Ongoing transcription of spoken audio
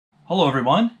Hello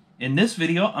everyone. In this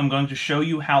video I'm going to show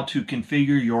you how to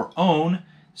configure your own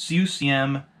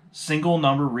CUCM single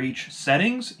number reach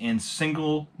settings and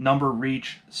single number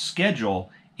reach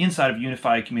schedule inside of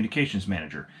Unified Communications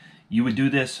Manager. You would do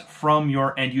this from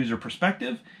your end user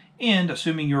perspective, and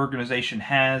assuming your organization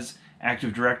has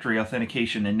Active Directory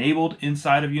authentication enabled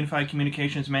inside of Unified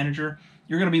Communications Manager,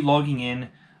 you're going to be logging in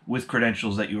with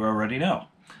credentials that you already know.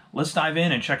 Let's dive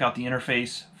in and check out the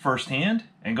interface firsthand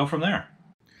and go from there.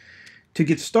 To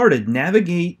get started,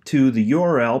 navigate to the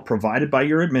URL provided by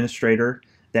your administrator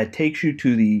that takes you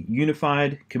to the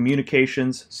Unified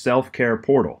Communications Self-Care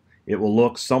portal. It will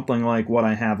look something like what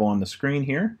I have on the screen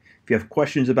here. If you have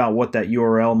questions about what that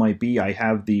URL might be, I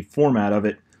have the format of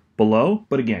it below,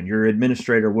 but again, your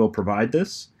administrator will provide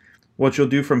this. What you'll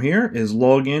do from here is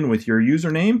log in with your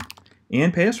username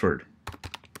and password.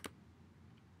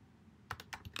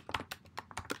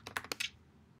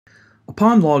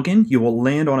 Upon login, you will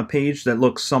land on a page that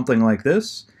looks something like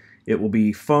this. It will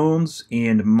be phones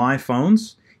and my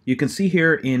phones. You can see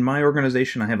here in my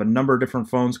organization I have a number of different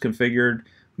phones configured,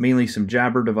 mainly some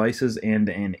Jabber devices and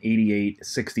an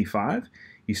 8865.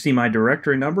 You see my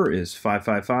directory number is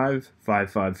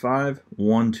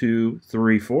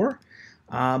 555-555-1234.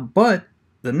 But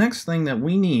the next thing that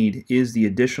we need is the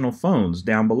additional phones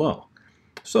down below.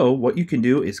 So what you can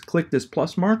do is click this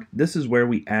plus mark. This is where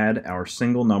we add our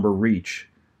single number reach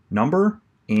number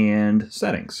and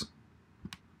settings.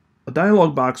 A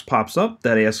dialog box pops up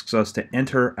that asks us to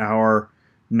enter our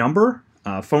number,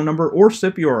 phone number, or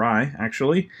SIP URI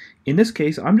actually. In this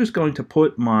case, I'm just going to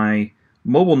put my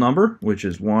mobile number, which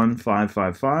is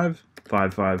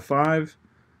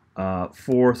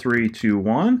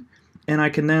 1-555-555-4321, and I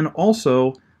can then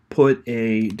also put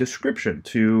a description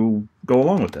to go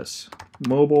along with this.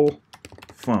 Mobile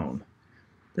phone.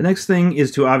 The next thing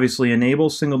is to obviously enable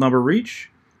single number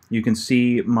reach. You can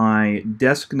see my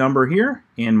desk number here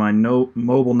and my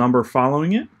mobile number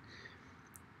following it.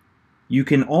 You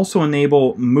can also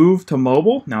enable move to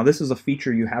mobile. Now this is a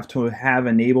feature you have to have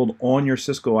enabled on your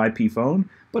Cisco IP phone,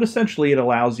 but essentially it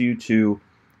allows you to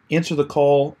answer the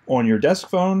call on your desk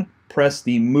phone, press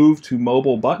the move to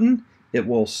mobile button. It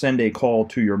will send a call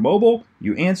to your mobile.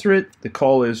 You answer it, the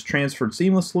call is transferred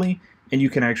seamlessly, and you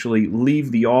can actually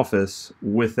leave the office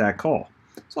with that call.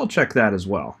 So I'll check that as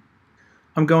well.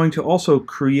 I'm going to also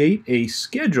create a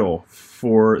schedule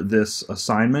for this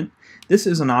assignment. This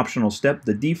is an optional step.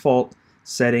 The default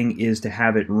setting is to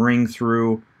have it ring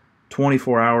through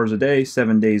 24 hours a day,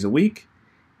 7 days a week.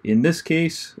 In this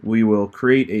case, we will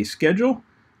create a schedule.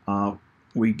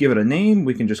 We give it a name.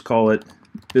 We can just call it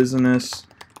business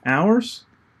hours.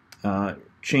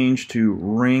 Change to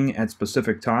ring at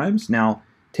specific times. Now,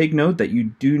 take note that you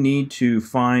do need to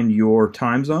find your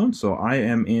time zone. So I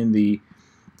am in the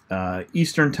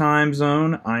Eastern time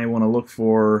zone. I want to look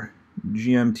for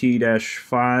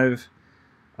GMT-5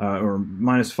 or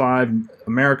 -5.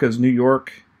 America's New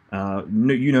York.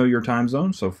 You know your time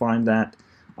zone, so find that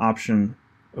option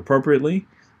appropriately.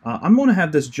 I'm going to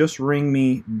have this just ring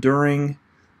me during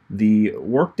the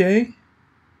workday.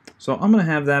 So I'm going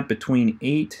to have that between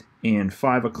 8 and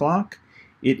 5 o'clock.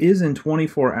 It is in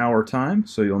 24-hour time,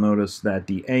 so you'll notice that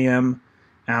the AM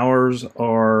hours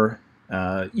are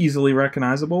easily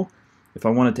recognizable. If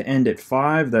I wanted to end at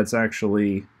 5, that's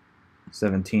actually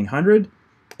 1700.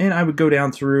 And I would go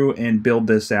down through and build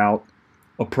this out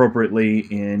appropriately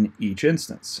in each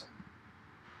instance.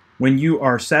 When you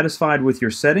are satisfied with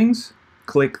your settings,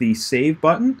 click the Save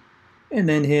button and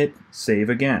then hit Save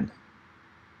again.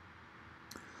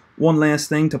 One last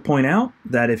thing to point out,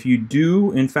 that if you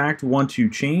do in fact want to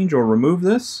change or remove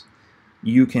this,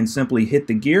 you can simply hit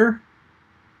the gear,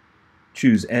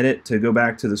 choose Edit to go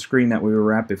back to the screen that we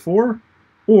were at before,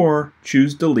 or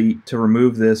choose Delete to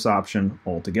remove this option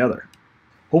altogether.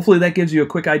 Hopefully that gives you a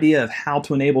quick idea of how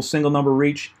to enable single number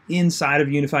reach inside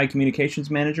of Unified Communications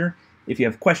Manager. If you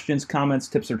have questions, comments,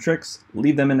 tips, or tricks,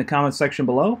 leave them in the comments section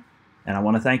below. And I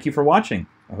want to thank you for watching.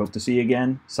 I hope to see you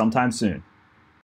again sometime soon.